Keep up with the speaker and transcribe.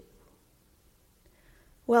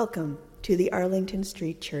Welcome to the Arlington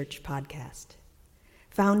Street Church podcast.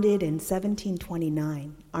 Founded in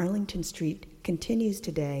 1729, Arlington Street continues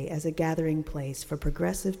today as a gathering place for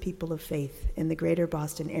progressive people of faith in the greater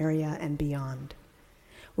Boston area and beyond.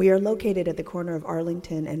 We are located at the corner of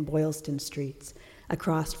Arlington and Boylston Streets,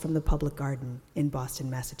 across from the Public Garden in Boston,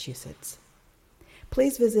 Massachusetts.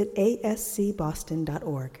 Please visit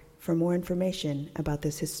ascboston.org for more information about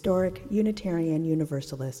this historic Unitarian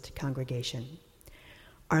Universalist congregation.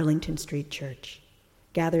 Arlington Street Church,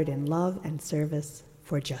 gathered in love and service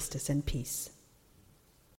for justice and peace.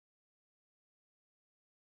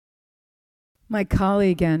 My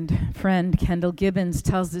colleague and friend Kendall Gibbons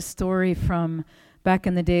tells this story from back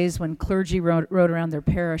in the days when clergy rode around their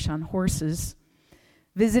parish on horses,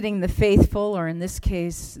 visiting the faithful, or in this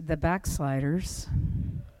case, the backsliders.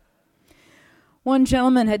 One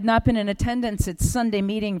gentleman had not been in attendance at Sunday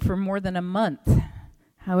meeting for more than a month.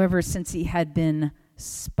 However, since he had been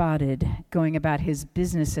spotted going about his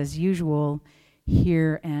business as usual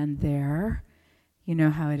here and there, you know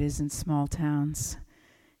how it is in small towns,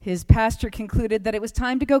 his pastor concluded that it was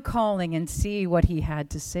time to go calling and see what he had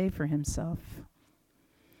to say for himself.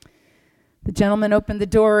 The gentleman opened the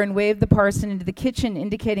door and waved the parson into the kitchen,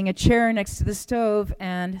 indicating a chair next to the stove,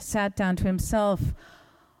 and sat down to himself,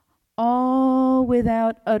 all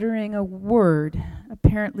without uttering a word.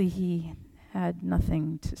 Apparently he had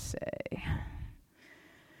nothing to say.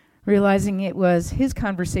 Realizing it was his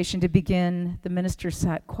conversation to begin, the minister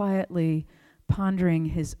sat quietly, pondering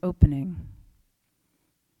his opening.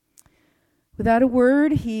 Without a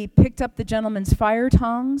word, he picked up the gentleman's fire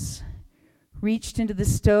tongs, reached into the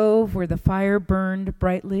stove where the fire burned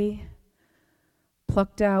brightly,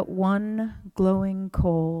 plucked out one glowing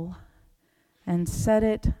coal, and set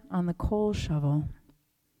it on the coal shovel.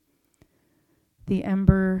 The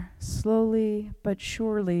ember slowly but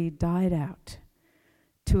surely died out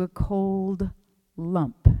to a cold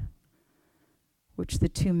lump, which the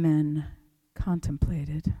two men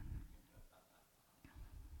contemplated.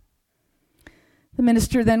 The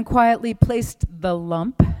minister then quietly placed the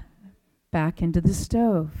lump back into the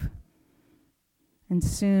stove, and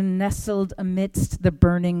soon nestled amidst the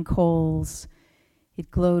burning coals,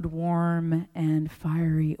 it glowed warm and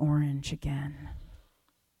fiery orange again.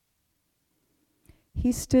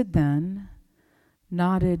 He stood then,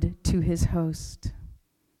 nodded to his host,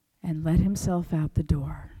 and let himself out the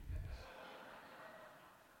door.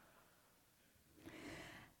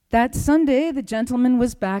 That Sunday, the gentleman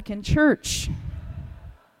was back in church.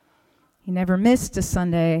 He never missed a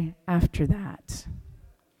Sunday after that,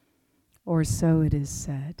 or so it is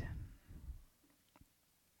said.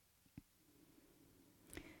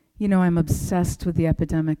 You know, I'm obsessed with the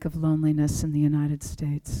epidemic of loneliness in the United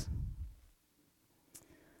States.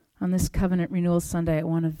 On this Covenant Renewal Sunday, I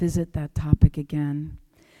want to visit that topic again.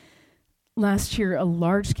 Last year, a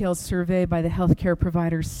large-scale survey by the healthcare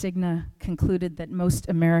provider Cigna concluded that most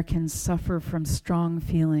Americans suffer from strong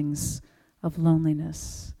feelings of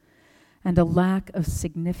loneliness and a lack of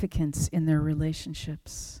significance in their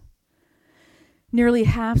relationships. Nearly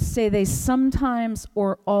half say they sometimes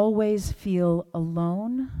or always feel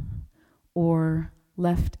alone or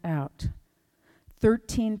left out.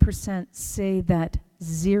 13% say that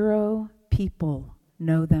 0 people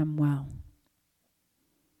know them well.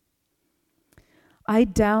 I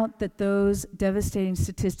doubt that those devastating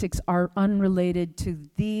statistics are unrelated to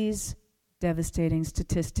these devastating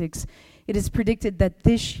statistics. It is predicted that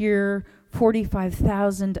this year,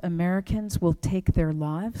 45,000 Americans will take their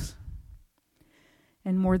lives,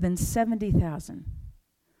 and more than 70,000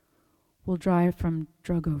 will die from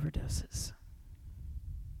drug overdoses.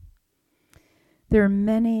 There are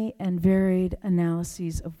many and varied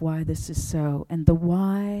analyses of why this is so, and the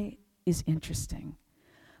why is interesting.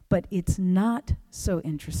 But it's not so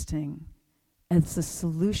interesting as the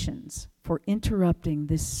solutions for interrupting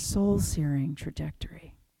this soul-searing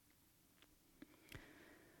trajectory.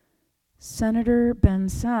 Senator Ben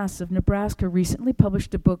Sasse of Nebraska recently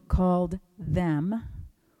published a book called Them,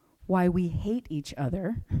 Why We Hate Each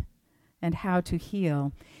Other and How to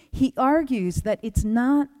Heal. He argues that it's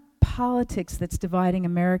not politics that's dividing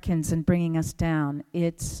Americans and bringing us down.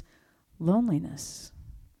 It's loneliness.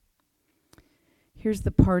 Here's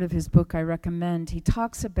the part of his book I recommend. He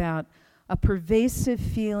talks about a pervasive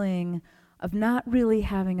feeling of not really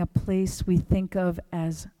having a place we think of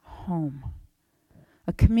as home,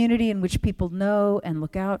 a community in which people know and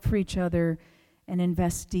look out for each other and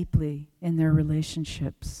invest deeply in their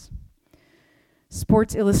relationships.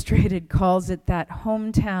 Sports Illustrated calls it that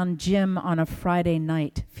hometown gym on a Friday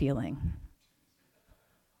night feeling.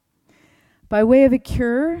 By way of a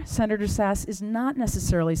cure, Senator Sass is not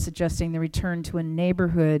necessarily suggesting the return to a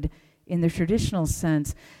neighborhood in the traditional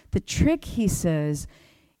sense. The trick, he says,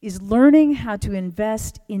 is learning how to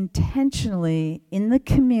invest intentionally in the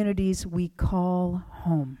communities we call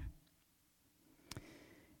home.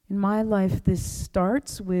 In my life, this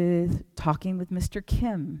starts with talking with Mr.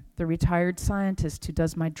 Kim, the retired scientist who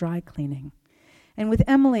does my dry cleaning, and with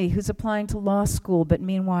Emily, who's applying to law school, but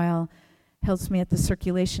meanwhile helps me at the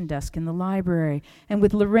circulation desk in the library, and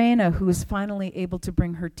with Lorena, who is finally able to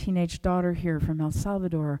bring her teenage daughter here from El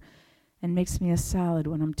Salvador and makes me a salad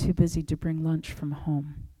when I'm too busy to bring lunch from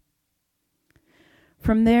home.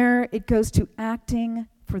 From there, it goes to acting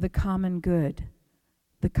for the common good,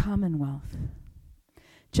 the Commonwealth.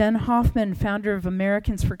 Jen Hoffman, founder of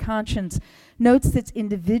Americans for Conscience, notes that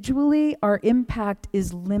individually our impact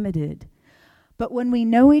is limited. But when we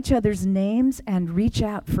know each other's names and reach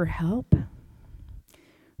out for help,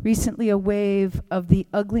 recently a wave of the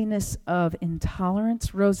ugliness of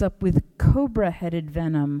intolerance rose up with cobra-headed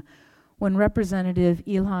venom when Representative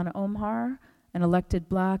Ilhan Omar, an elected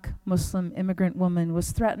black Muslim immigrant woman,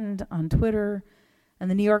 was threatened on Twitter, and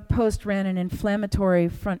the New York Post ran an inflammatory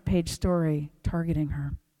front-page story targeting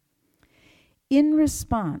her. In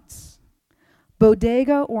response,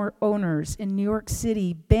 bodega owners in New York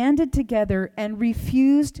City banded together and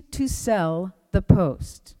refused to sell the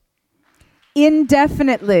Post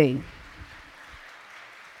indefinitely.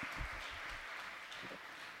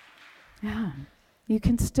 Yeah, you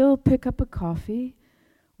can still pick up a coffee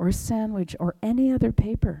or a sandwich or any other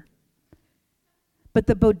paper. But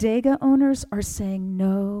the bodega owners are saying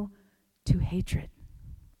no to hatred.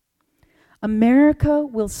 America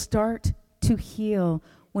will start to heal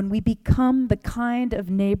when we become the kind of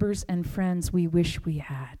neighbors and friends we wish we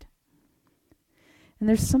had. And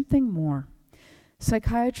there's something more.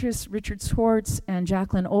 Psychiatrists Richard Schwartz and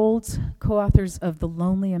Jacqueline Olds, co-authors of The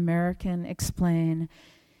Lonely American, explain,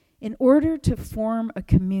 in order to form a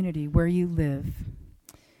community where you live,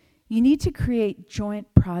 you need to create joint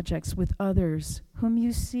projects with others whom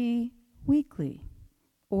you see weekly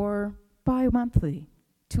or bi-monthly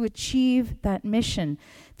to achieve that mission.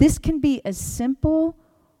 This can be as simple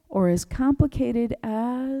or as complicated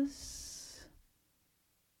as,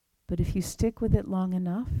 but if you stick with it long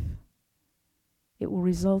enough, it will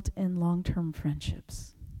result in long-term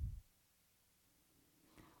friendships.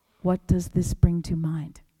 What does this bring to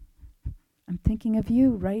mind? I'm thinking of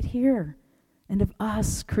you right here and of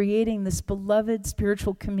us creating this beloved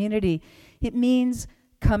spiritual community. It means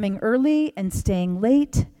coming early and staying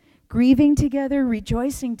late, grieving together,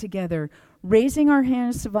 rejoicing together, raising our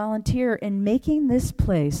hands to volunteer, and making this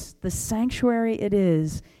place the sanctuary it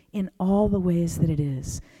is in all the ways that it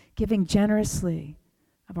is, giving generously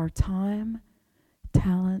of our time,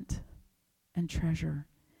 talent, and treasure.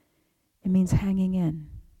 It means hanging in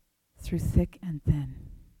through thick and thin.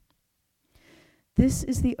 This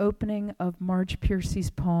is the opening of Marge Piercy's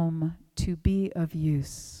poem, To Be of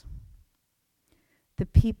Use. The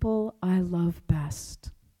people I love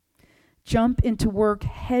best jump into work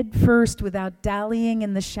head first without dallying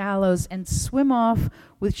in the shallows and swim off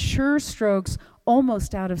with sure strokes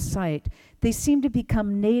almost out of sight. They seem to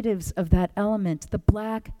become natives of that element, the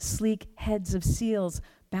black, sleek heads of seals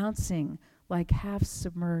bouncing like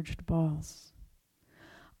half-submerged balls.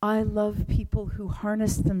 I love people who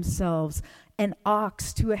harness themselves, an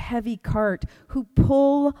ox to a heavy cart, who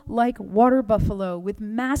pull like water buffalo with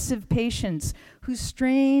massive patience, who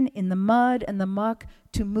strain in the mud and the muck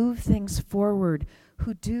to move things forward,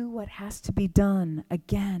 who do what has to be done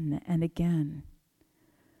again and again.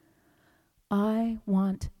 I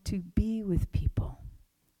want to be with people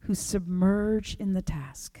who submerge in the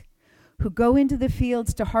task, who go into the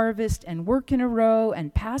fields to harvest and work in a row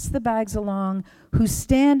and pass the bags along, who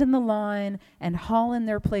stand in the line and haul in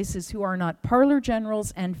their places, who are not parlor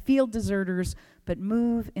generals and field deserters, but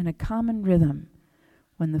move in a common rhythm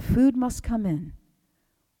when the food must come in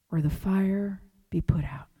or the fire be put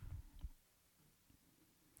out.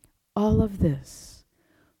 All of this,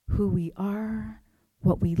 who we are,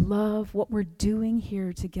 what we love, what we're doing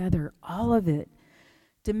here together, all of it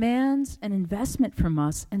demands an investment from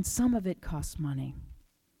us, and some of it costs money.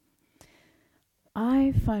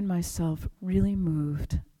 I find myself really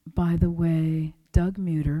moved by the way Doug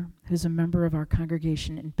Muter, who's a member of our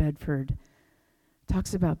congregation in Bedford,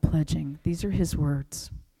 talks about pledging. These are his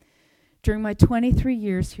words. During my 23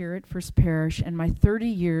 years here at First Parish and my 30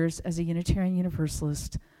 years as a Unitarian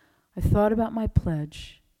Universalist, I thought about my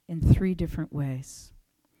pledge in 3 different ways.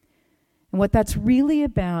 And what that's really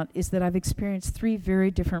about is that I've experienced 3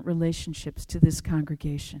 very different relationships to this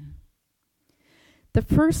congregation. The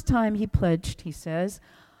first time he pledged, he says,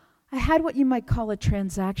 I had what you might call a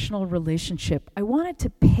transactional relationship. I wanted to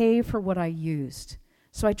pay for what I used.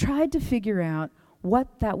 So I tried to figure out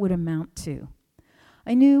what that would amount to.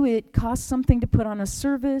 I knew it cost something to put on a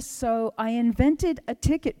service, so I invented a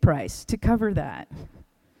ticket price to cover that.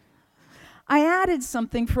 I added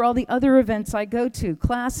something for all the other events I go to,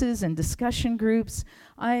 classes and discussion groups.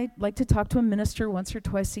 I like to talk to a minister once or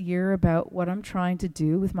twice a year about what I'm trying to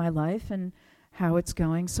do with my life and how it's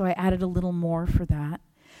going, so I added a little more for that.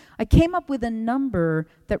 I came up with a number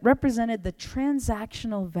that represented the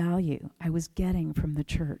transactional value I was getting from the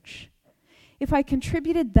church. If I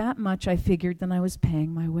contributed that much, I figured, then I was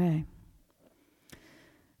paying my way.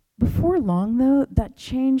 Before long, though, that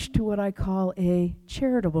changed to what I call a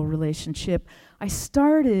charitable relationship. I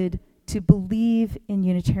started to believe in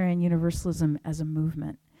Unitarian Universalism as a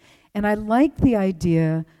movement. And I liked the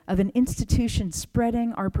idea of an institution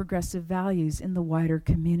spreading our progressive values in the wider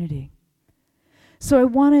community. So I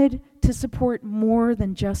wanted to support more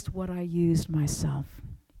than just what I used myself.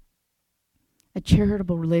 A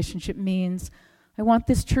charitable relationship means I want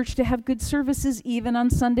this church to have good services even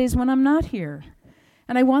on Sundays when I'm not here.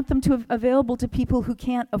 And I want them to be available to people who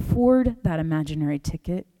can't afford that imaginary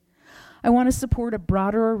ticket. I want to support a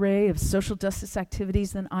broader array of social justice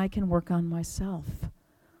activities than I can work on myself.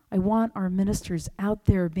 I want our ministers out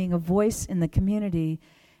there being a voice in the community,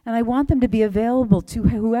 and I want them to be available to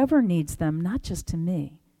whoever needs them, not just to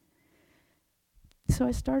me. So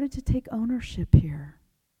I started to take ownership here.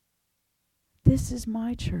 This is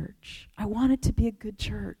my church. I want it to be a good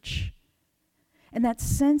church. And that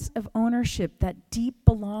sense of ownership, that deep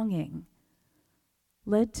belonging,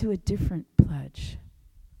 led to a different pledge.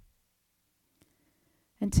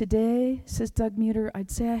 And today, says Doug Muter,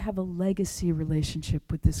 I'd say I have a legacy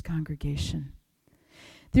relationship with this congregation.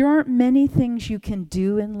 There aren't many things you can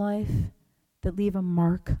do in life that leave a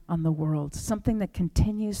mark on the world, something that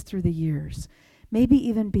continues through the years, maybe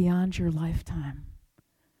even beyond your lifetime.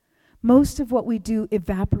 Most of what we do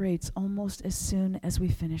evaporates almost as soon as we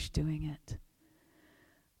finish doing it.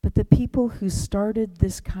 But the people who started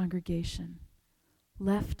this congregation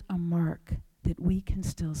left a mark that we can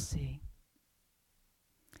still see.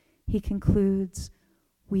 He concludes,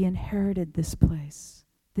 we inherited this place,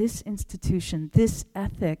 this institution, this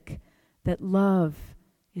ethic, that love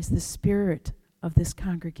is the spirit of this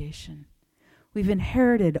congregation. We've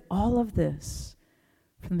inherited all of this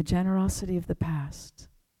from the generosity of the past,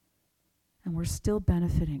 and we're still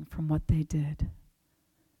benefiting from what they did.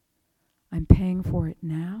 I'm paying for it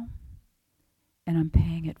now, and I'm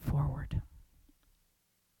paying it forward.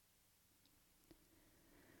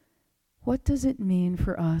 What does it mean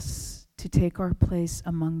for us to take our place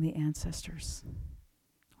among the ancestors?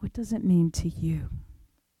 What does it mean to you?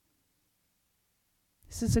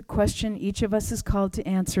 This is a question each of us is called to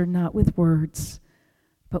answer, not with words,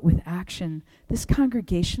 but with action. This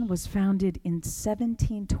congregation was founded in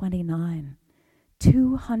 1729,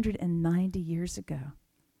 290 years ago.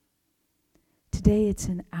 Today it's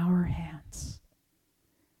in our hands.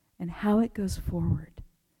 And how it goes forward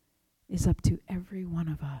is up to every one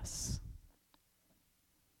of us.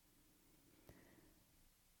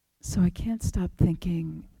 So I can't stop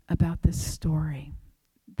thinking about this story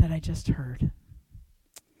that I just heard.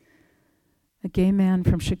 A gay man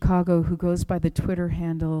from Chicago who goes by the Twitter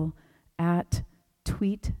handle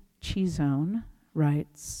 @TweetChizone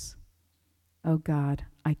writes, "Oh God,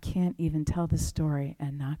 I can't even tell this story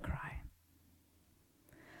and not cry.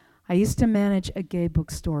 I used to manage a gay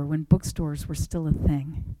bookstore when bookstores were still a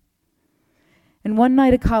thing. And one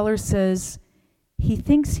night a caller says, he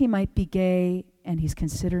thinks he might be gay and he's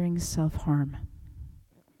considering self-harm.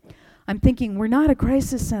 I'm thinking, we're not a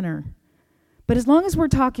crisis center. But as long as we're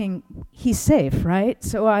talking, he's safe, right?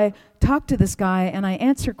 So I talk to this guy and I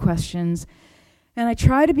answer questions and I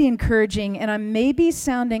try to be encouraging, and I'm maybe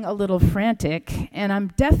sounding a little frantic, and I'm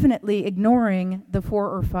definitely ignoring the 4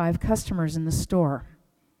 or 5 customers in the store.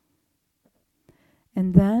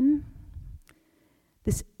 And then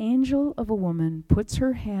this angel of a woman puts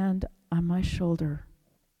her hand on my shoulder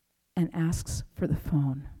and asks for the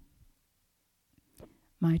phone.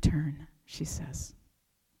 My turn, she says.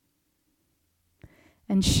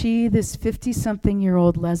 And she, this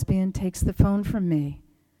 50-something-year-old lesbian, takes the phone from me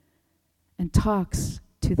and talks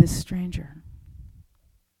to this stranger.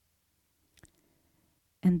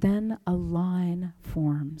 And then a line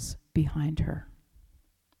forms behind her.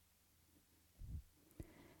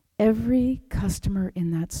 Every customer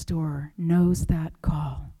in that store knows that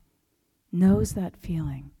call, knows that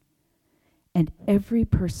feeling, and every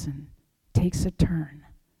person takes a turn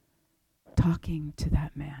talking to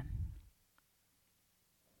that man.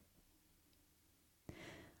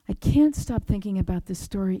 I can't stop thinking about this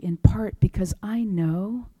story in part because I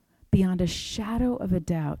know, beyond a shadow of a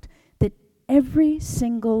doubt, that every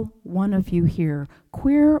single one of you here,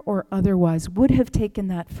 queer or otherwise, would have taken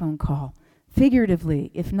that phone call,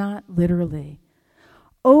 figuratively, if not literally.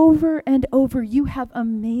 Over and over, you have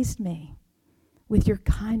amazed me with your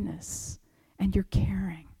kindness and your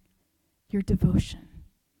caring, your devotion,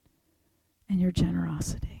 and your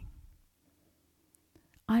generosity.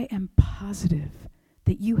 I am positive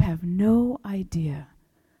that you have no idea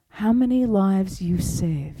how many lives you've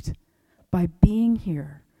saved by being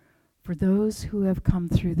here for those who have come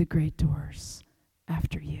through the great doors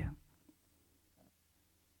after you.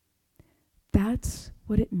 That's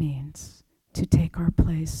what it means to take our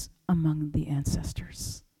place among the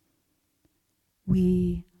ancestors.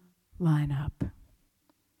 We line up.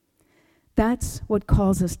 That's what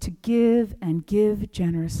calls us to give and give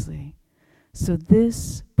generously. So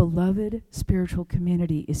this beloved spiritual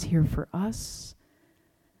community is here for us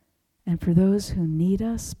and for those who need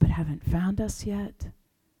us but haven't found us yet,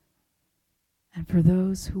 and for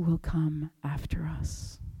those who will come after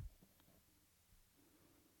us.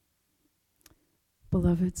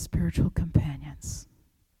 Beloved spiritual companions,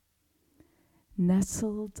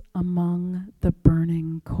 nestled among the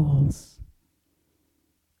burning coals,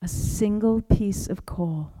 a single piece of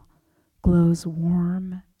coal glows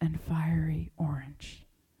warm and fiery orange.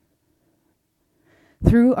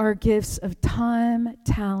 Through our gifts of time,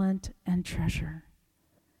 talent, and treasure,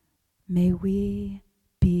 may we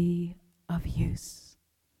be of use.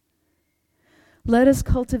 Let us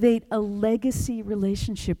cultivate a legacy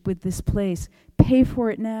relationship with this place, pay for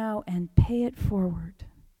it now and pay it forward.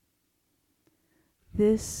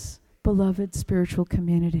 This beloved spiritual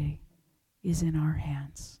community is in our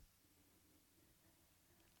hands.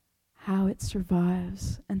 How it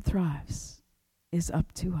survives and thrives is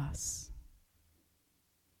up to us.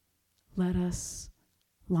 Let us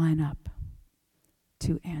line up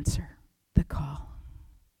to answer the call.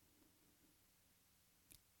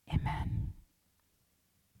 Amen.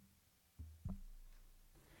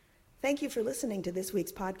 Thank you for listening to this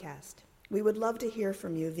week's podcast. We would love to hear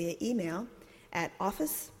from you via email at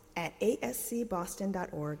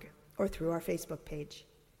office@ascboston.org or through our Facebook page.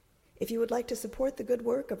 If you would like to support the good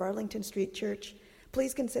work of Arlington Street Church,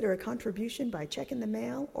 please consider a contribution by check in the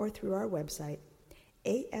mail or through our website,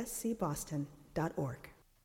 ascboston.org.